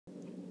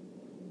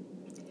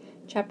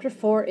Chapter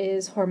 4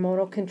 is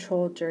hormonal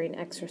control during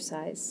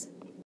exercise.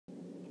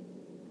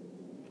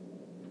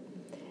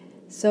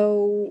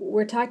 So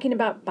we're talking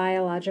about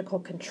biological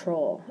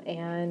control,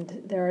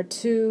 and there are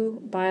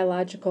two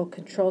biological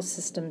control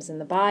systems in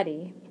the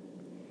body.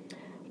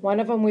 One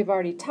of them we've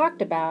already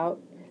talked about,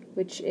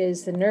 which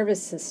is the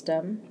nervous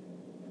system.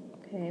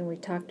 Okay, and we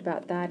talked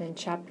about that in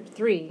Chapter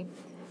 3.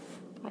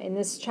 In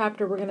this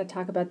chapter, we're going to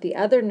talk about the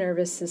other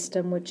nervous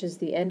system, which is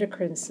the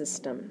endocrine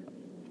system.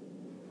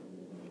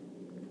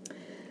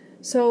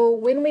 So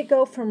when we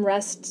go from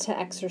rest to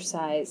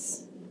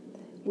exercise,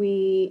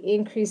 we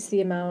increase the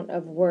amount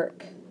of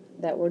work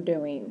that we're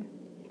doing.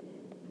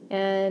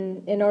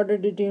 And in order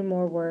to do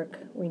more work,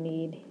 we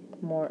need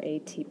more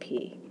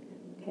ATP.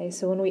 Okay,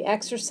 so when we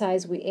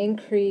exercise, we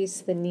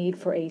increase the need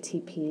for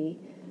ATP.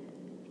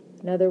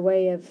 Another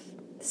way of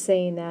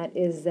saying that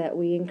is that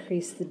we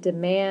increase the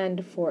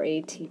demand for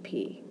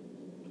ATP.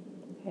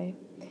 Okay?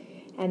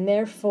 And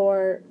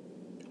therefore,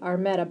 our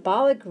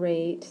metabolic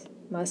rate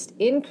must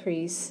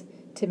increase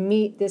to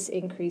meet this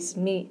increased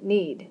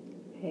need.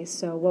 Okay,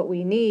 so what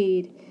we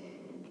need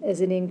is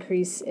an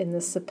increase in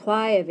the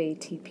supply of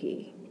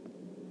ATP.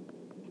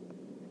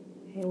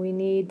 And we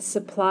need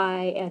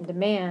supply and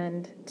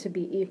demand to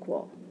be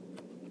equal.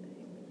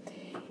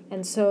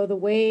 And so the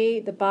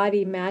way the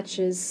body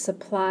matches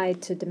supply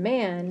to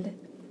demand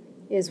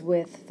is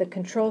with the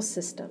control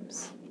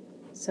systems.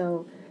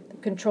 So the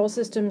control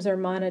systems are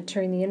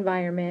monitoring the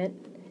environment,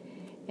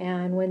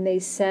 and when they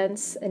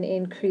sense an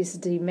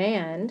increased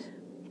demand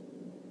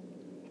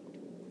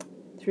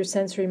through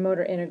sensory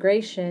motor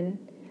integration,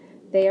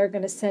 they are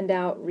going to send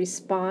out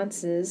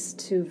responses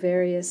to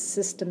various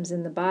systems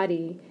in the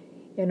body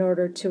in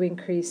order to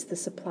increase the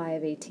supply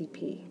of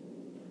ATP.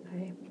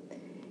 Okay?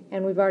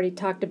 And we've already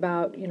talked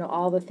about,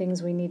 all the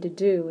things we need to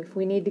do. If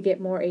we need to get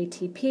more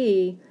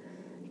ATP,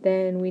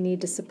 then we need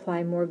to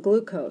supply more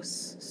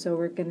glucose. So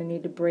we're going to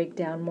need to break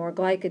down more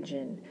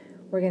glycogen.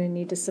 We're going to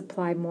need to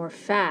supply more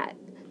fat.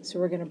 So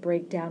we're going to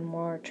break down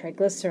more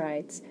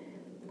triglycerides.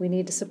 We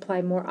need to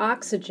supply more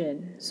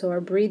oxygen. So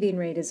our breathing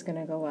rate is going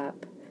to go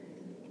up.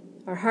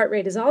 Our heart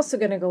rate is also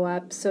going to go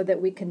up so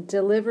that we can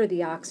deliver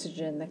the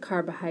oxygen, the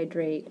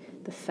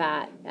carbohydrate, the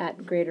fat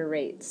at greater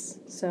rates.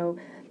 So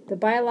the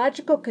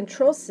biological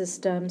control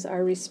systems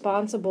are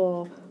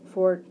responsible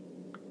for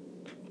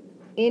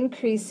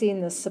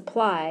increasing the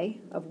supply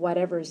of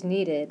whatever is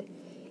needed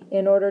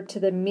in order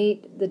to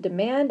meet the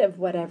demand of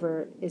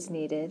whatever is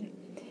needed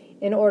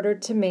in order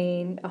to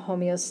maintain a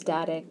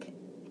homeostatic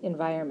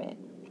environment.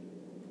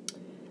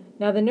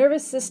 Now, the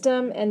nervous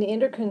system and the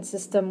endocrine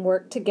system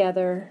work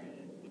together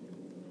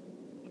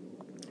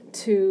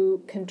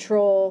to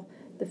control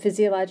the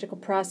physiological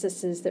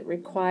processes that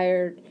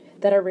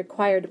are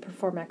required to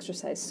perform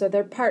exercise. So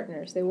they're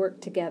partners, they work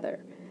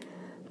together.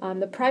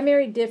 The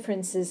primary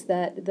difference is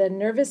that the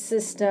nervous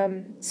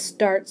system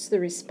starts the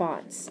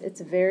response.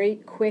 It's a very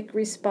quick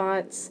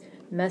response.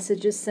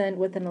 Message is sent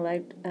with an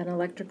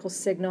electrical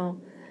signal,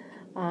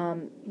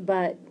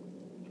 but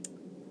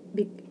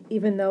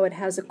even though it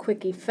has a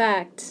quick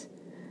effect,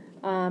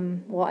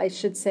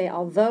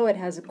 although it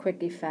has a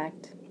quick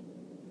effect,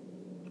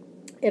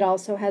 it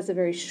also has a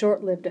very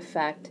short-lived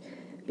effect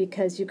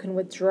because you can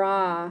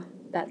withdraw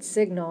that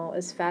signal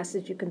as fast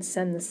as you can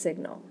send the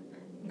signal.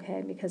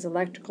 Okay, because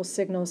electrical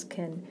signals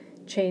can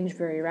change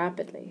very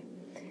rapidly.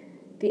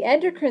 The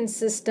endocrine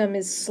system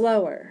is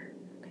slower.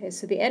 Okay,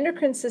 so the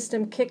endocrine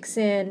system kicks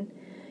in.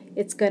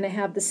 It's going to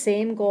have the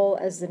same goal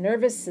as the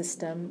nervous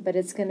system, but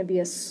it's going to be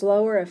a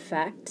slower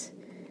effect.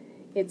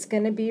 It's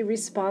going to be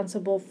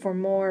responsible for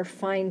more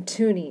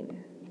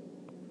fine-tuning.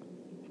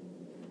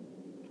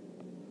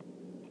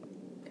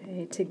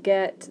 Okay, to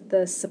get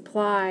the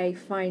supply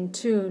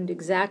fine-tuned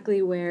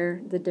exactly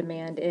where the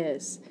demand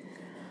is.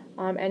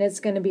 And it's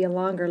going to be a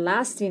longer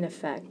lasting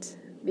effect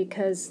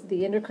because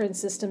the endocrine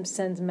system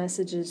sends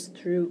messages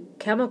through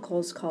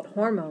chemicals called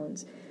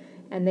hormones,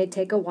 and they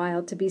take a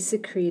while to be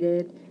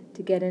secreted,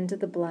 to get into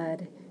the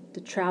blood,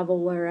 to travel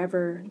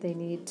wherever they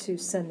need to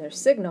send their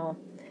signal.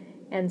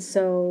 And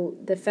so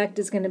the effect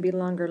is going to be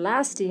longer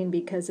lasting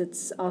because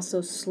it's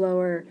also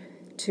slower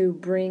to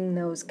bring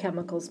those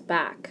chemicals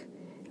back,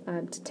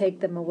 to take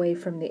them away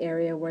from the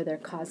area where they're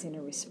causing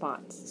a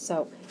response.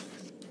 So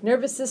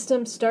nervous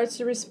system starts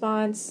the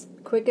response,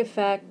 quick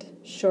effect,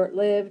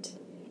 short-lived.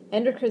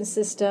 Endocrine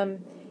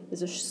system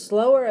is a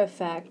slower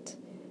effect.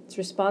 It's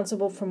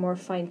responsible for more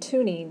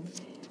fine-tuning,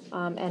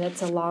 and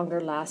it's a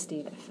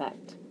longer-lasting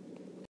effect.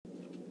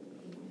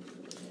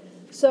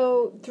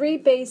 So 3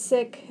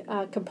 basic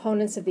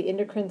components of the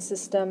endocrine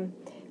system.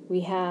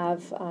 We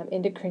have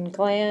endocrine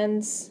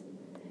glands,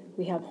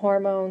 we have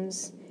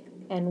hormones,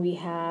 and we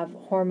have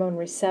hormone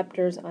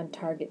receptors on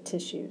target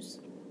tissues.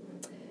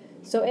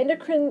 So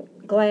endocrine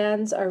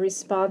glands are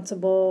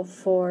responsible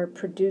for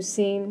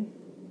producing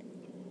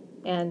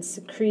and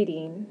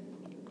secreting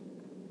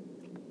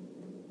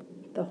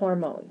the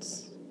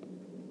hormones.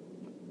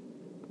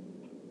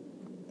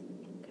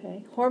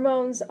 Okay.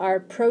 Hormones are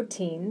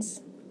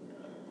proteins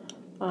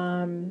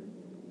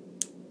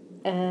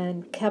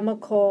and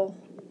chemical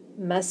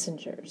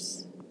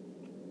messengers.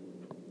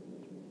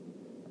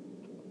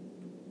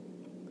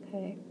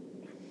 Okay.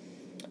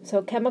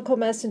 So chemical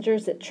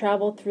messengers that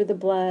travel through the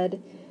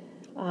blood,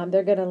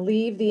 they're going to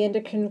leave the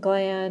endocrine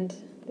gland.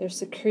 They're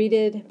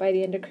secreted by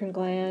the endocrine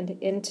gland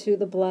into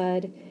the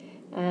blood,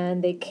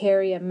 and they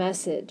carry a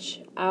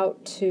message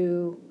out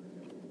to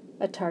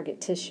a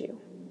target tissue.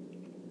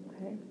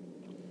 Okay.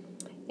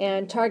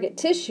 And target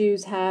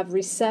tissues have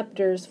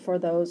receptors for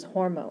those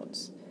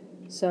hormones.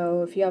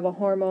 So if you have a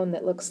hormone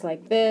that looks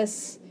like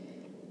this,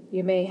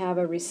 you may have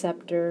a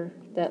receptor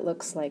that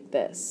looks like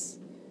this.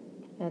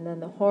 And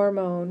then the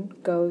hormone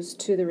goes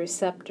to the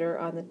receptor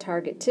on the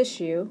target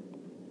tissue.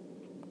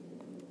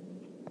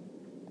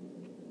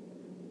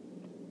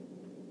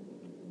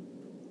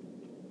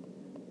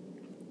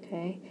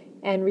 Okay,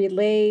 and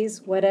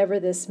relays whatever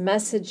this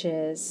message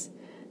is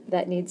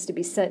that needs to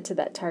be sent to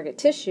that target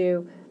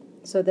tissue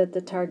so that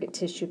the target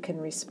tissue can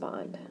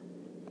respond.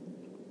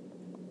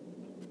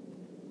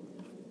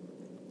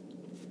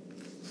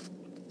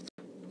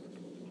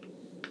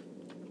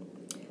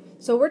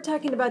 So we're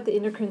talking about the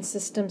endocrine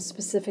system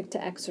specific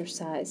to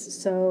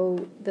exercise.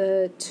 So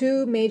the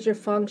two major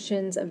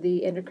functions of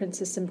the endocrine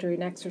system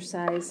during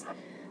exercise,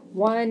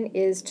 one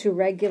is to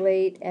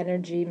regulate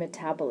energy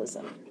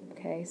metabolism.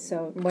 Okay,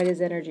 so what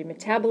is energy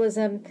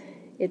metabolism?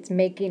 It's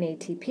making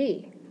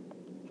ATP.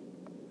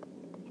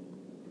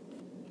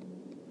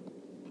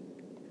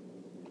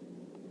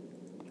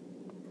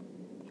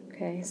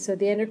 Okay, so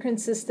the endocrine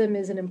system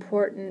is an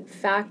important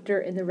factor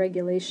in the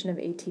regulation of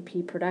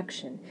ATP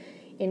production.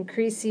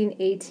 Increasing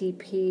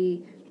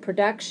ATP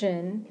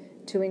production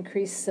to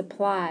increase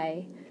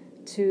supply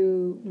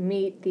to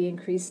meet the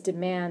increased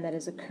demand that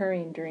is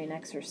occurring during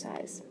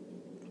exercise.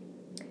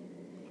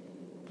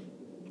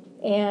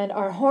 And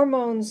our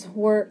hormones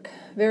work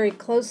very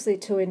closely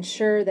to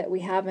ensure that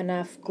we have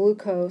enough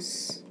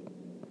glucose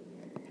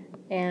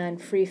and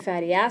free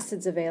fatty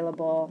acids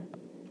available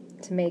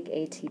to make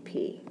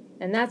ATP.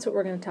 And that's what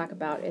we're going to talk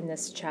about in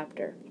this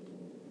chapter.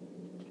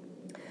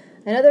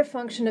 Another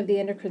function of the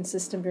endocrine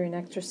system during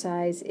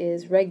exercise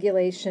is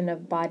regulation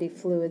of body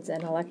fluids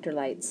and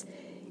electrolytes.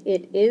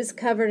 It is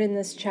covered in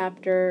this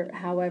chapter,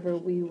 however,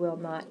 we will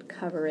not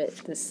cover it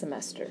this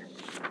semester.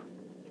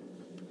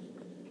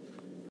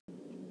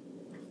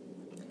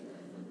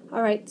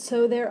 All right,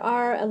 so there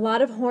are a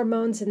lot of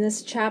hormones in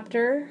this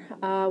chapter.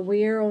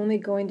 We are only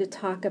going to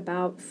talk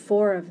about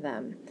 4 of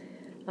them: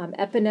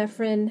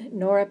 epinephrine,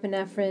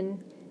 norepinephrine,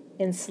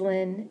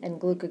 insulin, and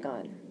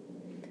glucagon.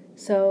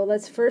 So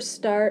let's first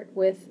start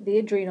with the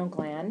adrenal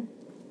gland.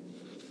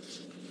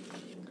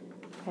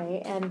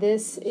 Okay, and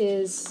this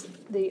is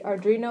the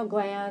adrenal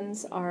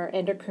glands are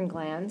endocrine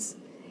glands,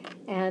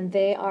 and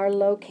they are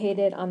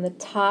located on the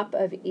top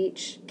of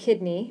each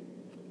kidney.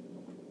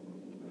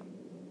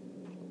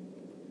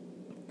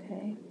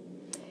 Okay,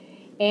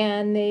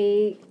 and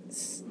they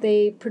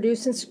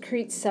produce and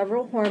secrete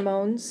several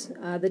hormones.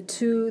 The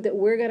 2 that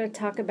we're going to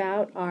talk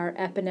about are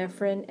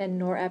epinephrine and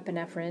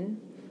norepinephrine.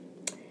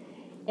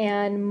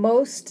 And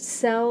most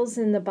cells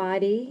in the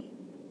body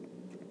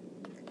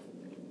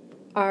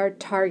are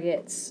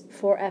targets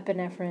for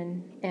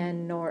epinephrine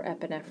and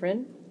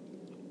norepinephrine.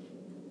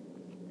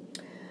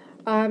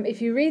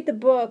 If you read the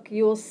book,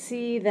 you'll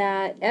see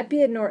that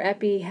epi and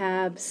norepi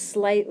have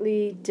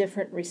slightly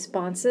different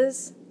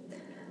responses,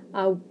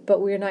 but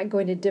we're not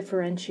going to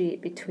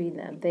differentiate between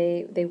them.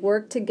 They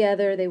work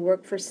together, they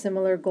work for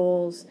similar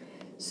goals,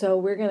 so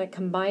we're going to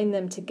combine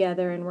them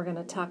together, and we're going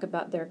to talk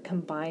about their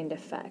combined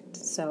effect.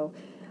 So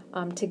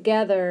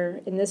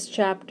together, in this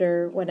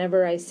chapter,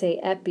 whenever I say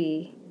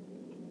epi,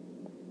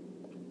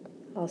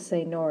 I'll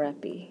say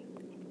norepi.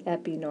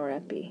 Epi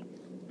norepi.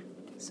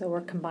 So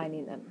we're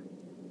combining them.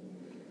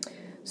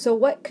 So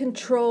what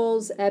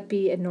controls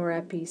epi and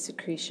norepi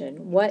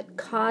secretion? What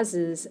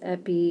causes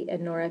epi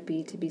and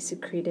norepi to be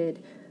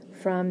secreted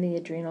from the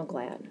adrenal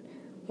gland?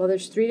 Well,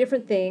 there's 3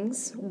 different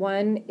things.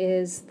 One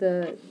is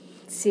the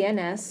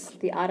CNS,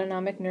 the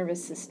autonomic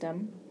nervous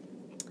system.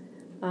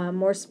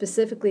 More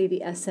specifically,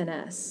 the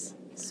SNS.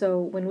 So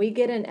when we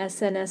get an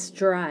SNS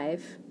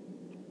drive,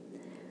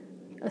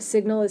 a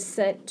signal is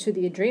sent to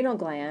the adrenal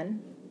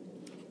gland,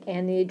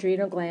 and the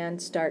adrenal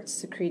gland starts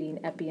secreting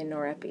epi and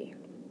norepi.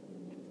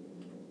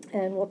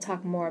 And we'll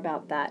talk more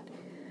about that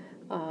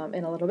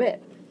in a little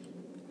bit.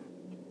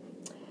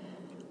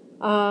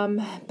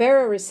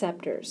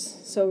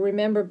 Baroreceptors. So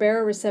remember,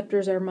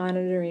 baroreceptors are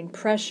monitoring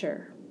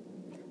pressure.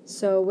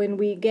 So when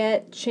we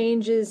get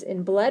changes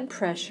in blood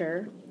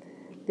pressure,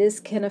 this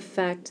can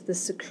affect the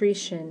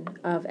secretion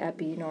of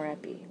epi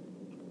norepi.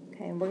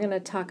 Okay, and we're going to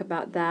talk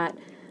about that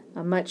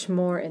much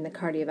more in the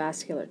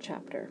cardiovascular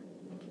chapter.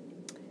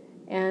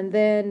 And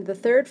then the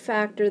third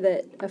factor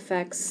that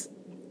affects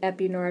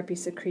epi norepi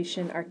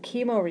secretion are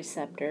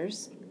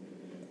chemoreceptors.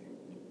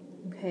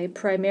 Okay,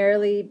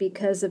 primarily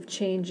because of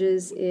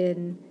changes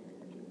in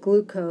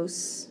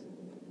glucose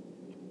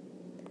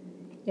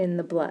in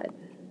the blood.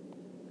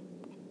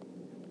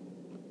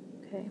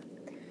 Okay.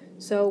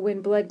 So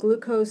when blood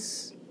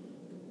glucose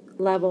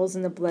levels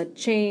in the blood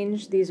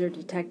change, these are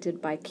detected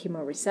by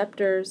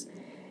chemoreceptors,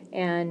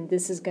 and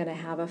this is going to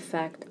have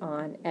effect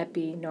on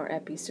Epi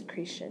Norepi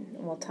secretion,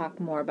 and we'll talk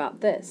more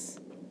about this.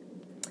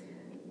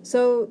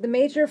 So the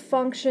major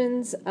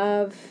functions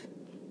of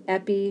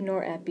Epi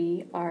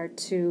Norepi are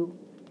to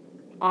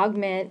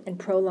augment and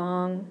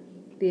prolong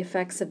the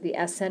effects of the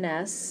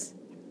SNS.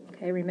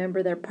 Okay,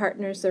 remember they're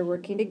partners, they're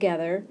working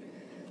together.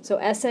 So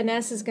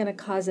SNS is going to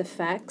cause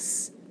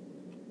effects.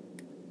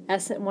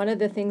 One of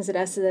the things that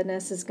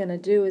SNS is going to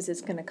do is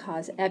it's going to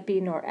cause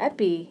Epi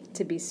Norepi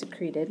to be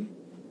secreted.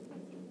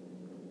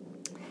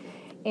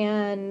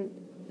 And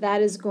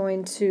that is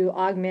going to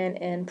augment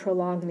and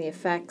prolong the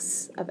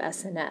effects of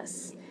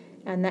SNS.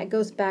 And that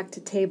goes back to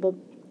table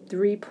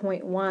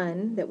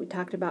 3.1 that we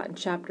talked about in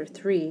chapter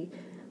 3.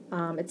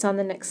 It's on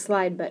the next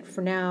slide, but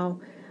for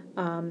now,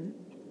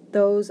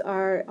 those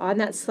are on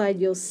that slide.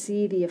 You'll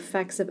see the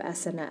effects of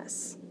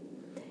SNS.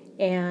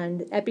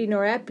 And Epi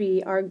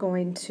Norepi are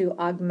going to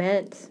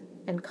augment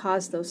and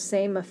cause those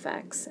same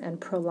effects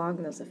and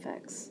prolong those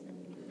effects.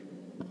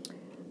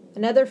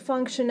 Another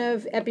function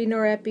of Epi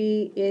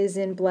Norepi is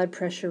in blood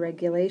pressure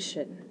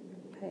regulation.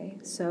 Okay,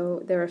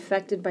 so they're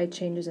affected by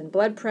changes in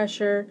blood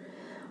pressure,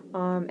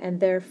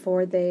 and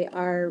therefore they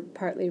are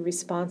partly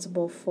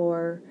responsible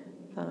for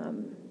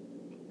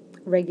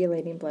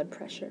regulating blood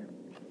pressure.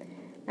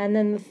 And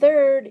then the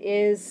third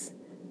is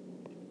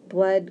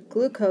blood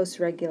glucose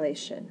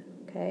regulation.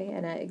 Okay,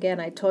 and again,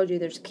 I told you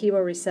there's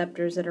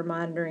chemoreceptors that are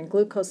monitoring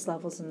glucose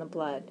levels in the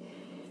blood.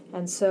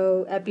 And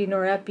so Epi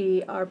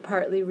Norepi are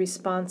partly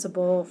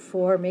responsible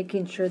for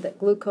making sure that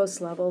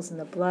glucose levels in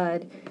the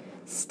blood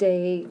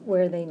stay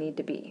where they need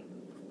to be.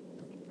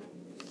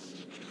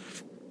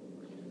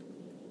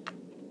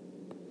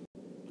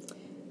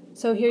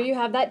 So here you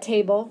have that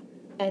table,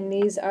 and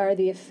these are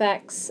the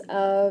effects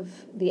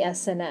of the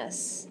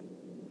SNS.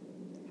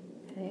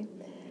 Okay,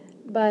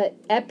 but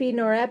Epi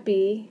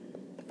Norepi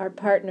are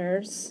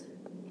partners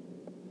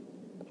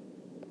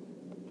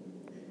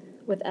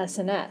with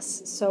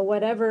SNS. So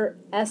whatever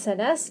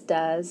SNS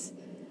does,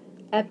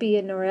 Epi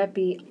and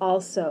Norepi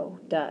also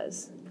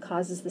does,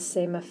 causes the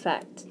same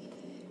effect.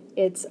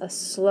 It's a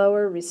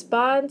slower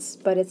response,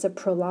 but it's a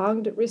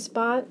prolonged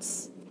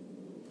response,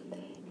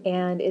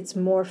 and it's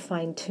more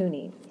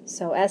fine-tuning.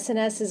 So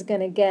SNS is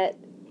going to get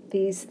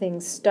these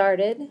things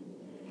started.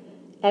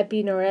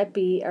 Epi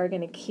Norepi are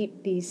going to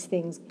keep these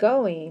things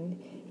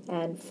going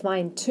and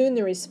fine-tune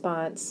the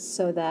response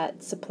so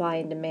that supply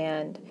and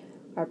demand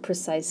are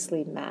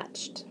precisely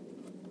matched.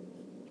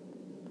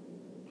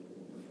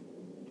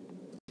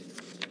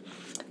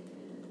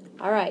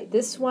 All right,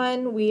 this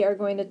one we are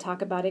going to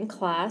talk about in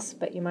class,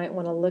 but you might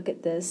want to look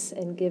at this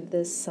and give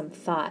this some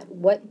thought.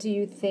 What do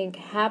you think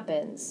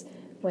happens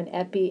when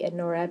Epi and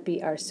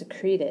Norepi are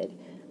secreted?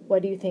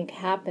 What do you think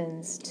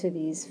happens to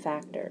these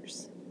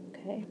factors?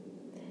 Okay.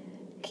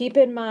 Keep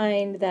in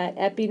mind that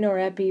Epi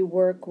Norepi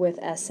work with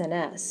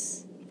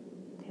SNS.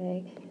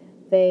 Okay.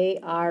 They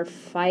are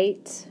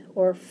fight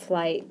or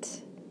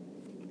flight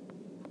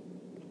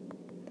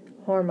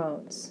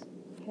hormones.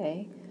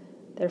 Okay.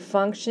 Their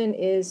function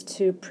is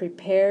to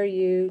prepare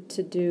you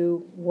to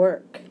do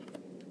work.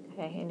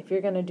 Okay. And if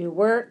you're going to do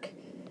work,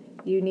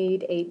 you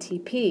need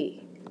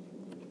ATP.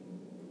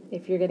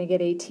 If you're going to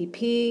get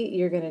ATP,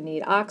 you're going to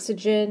need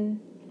oxygen,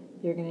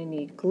 you're going to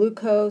need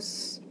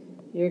glucose,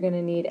 you're going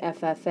to need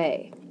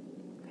FFA.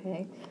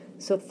 Okay?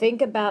 So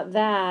think about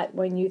that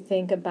when you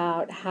think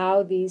about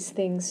how these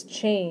things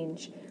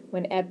change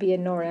when Epi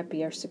and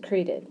Norepi are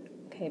secreted.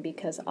 Okay?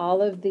 Because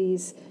all of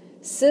these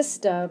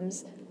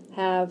systems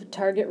have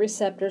target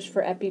receptors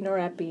for Epi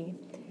Norepi,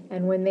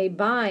 and when they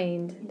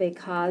bind, they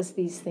cause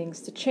these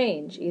things to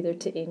change, either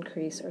to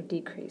increase or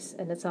decrease.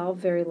 And it's all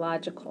very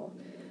logical.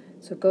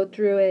 So go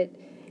through it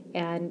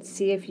and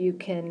see if you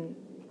can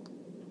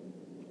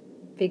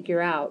figure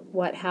out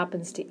what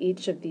happens to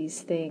each of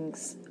these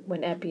things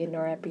when Epi and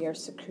Norepi are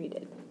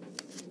secreted.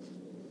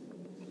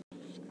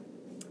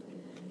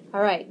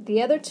 All right,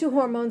 the other two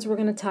hormones we're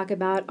going to talk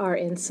about are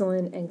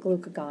insulin and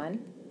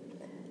glucagon.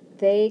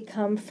 They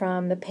come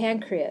from the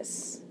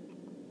pancreas.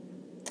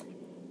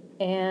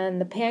 And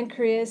the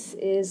pancreas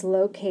is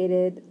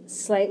located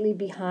slightly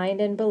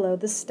behind and below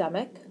the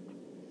stomach.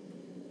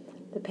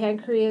 The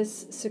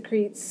pancreas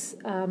secretes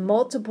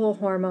multiple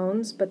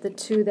hormones, but the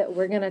two that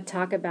we're going to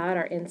talk about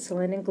are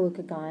insulin and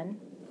glucagon.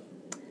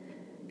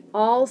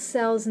 All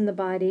cells in the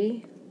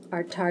body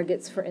are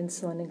targets for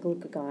insulin and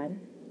glucagon.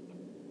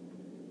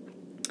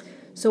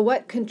 So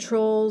what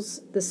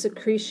controls the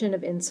secretion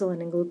of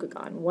insulin and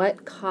glucagon?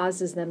 What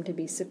causes them to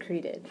be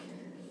secreted?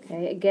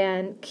 Okay,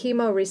 again,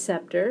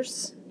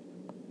 chemoreceptors.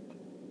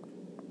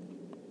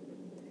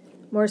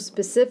 More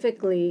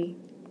specifically,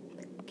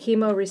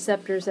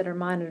 chemoreceptors that are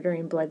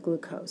monitoring blood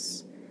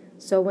glucose.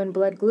 So when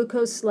blood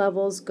glucose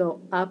levels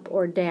go up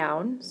or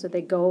down, so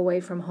they go away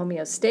from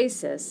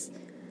homeostasis,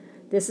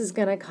 this is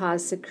going to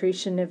cause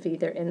secretion of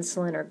either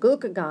insulin or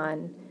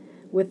glucagon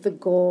with the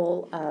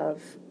goal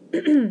of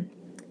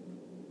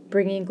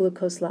bringing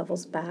glucose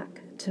levels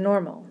back to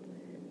normal.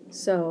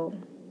 So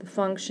the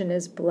function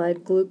is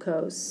blood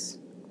glucose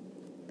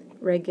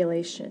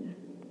regulation.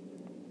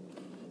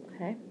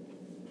 Okay?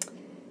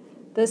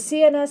 The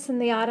CNS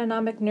and the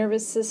autonomic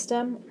nervous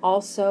system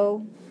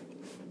also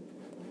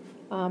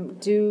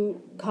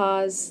do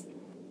cause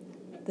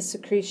the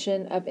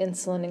secretion of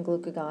insulin and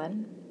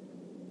glucagon.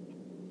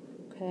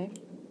 Okay.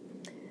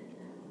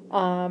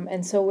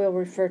 And so we'll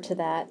refer to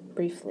that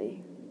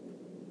briefly.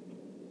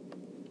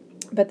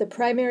 But the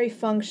primary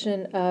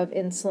function of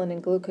insulin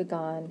and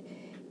glucagon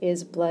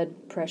is blood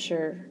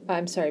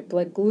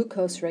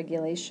glucose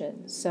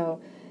regulation.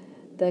 So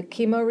the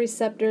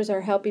chemoreceptors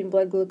are helping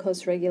blood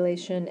glucose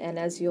regulation, and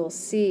as you'll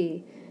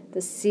see, the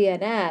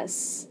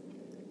CNS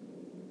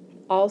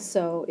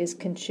also is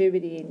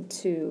contributing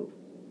to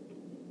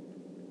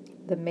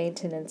the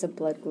maintenance of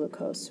blood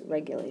glucose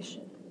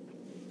regulation.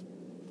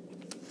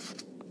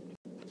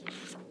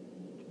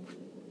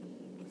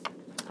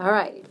 All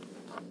right.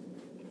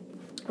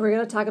 We're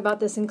going to talk about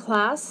this in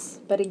class,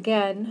 but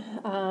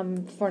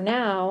again, for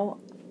now,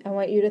 I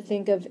want you to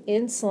think of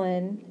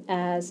insulin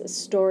as a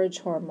storage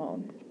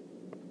hormone.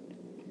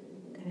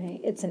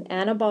 Okay, it's an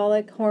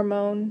anabolic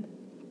hormone.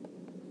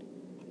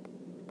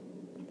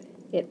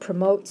 It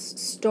promotes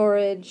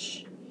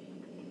storage.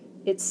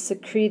 It's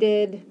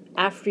secreted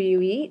after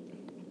you eat.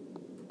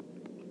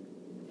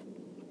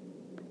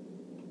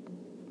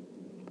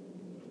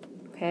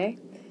 Okay,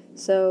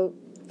 so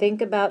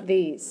think about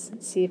these.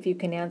 See if you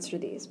can answer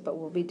these, but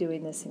we'll be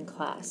doing this in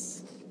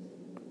class.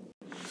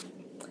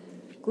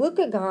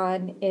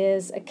 Glucagon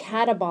is a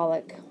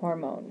catabolic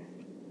hormone.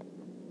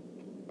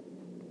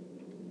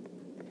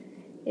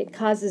 It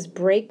causes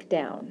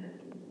breakdown.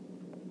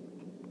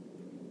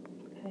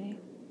 Okay.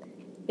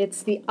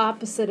 It's the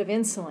opposite of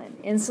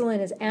insulin. Insulin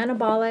is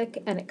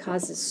anabolic and it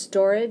causes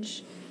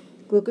storage.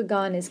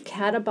 Glucagon is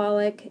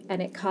catabolic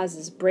and it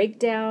causes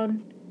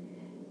breakdown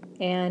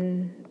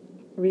and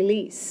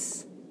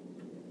release.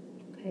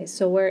 Okay,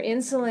 so where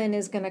insulin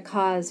is going to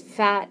cause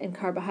fat and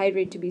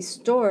carbohydrate to be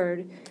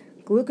stored,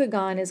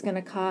 glucagon is going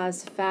to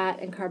cause fat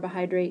and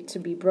carbohydrate to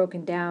be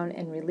broken down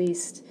and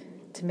released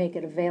to make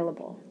it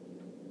available.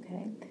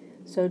 Okay,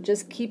 so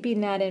just keeping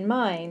that in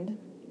mind,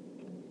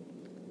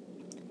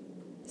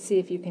 see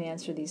if you can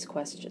answer these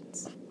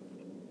questions.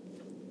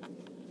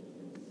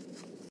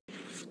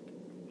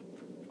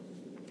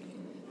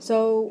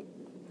 So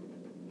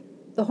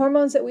the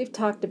hormones that we've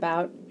talked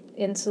about,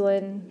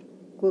 insulin,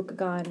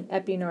 glucagon,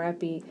 Epi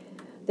Norepi,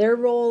 their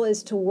role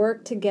is to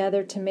work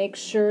together to make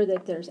sure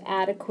that there's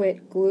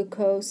adequate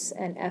glucose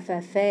and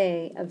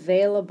FFA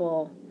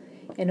available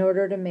in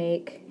order to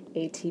make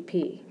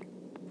ATP.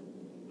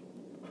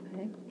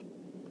 Okay.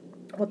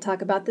 We'll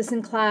talk about this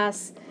in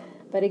class,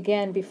 but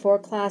again, before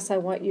class, I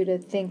want you to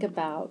think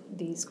about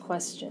these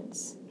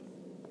questions.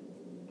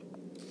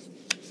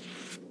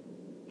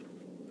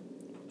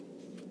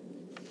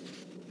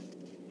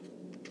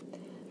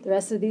 The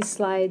rest of these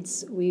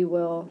slides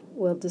we'll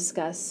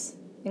discuss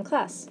in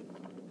class.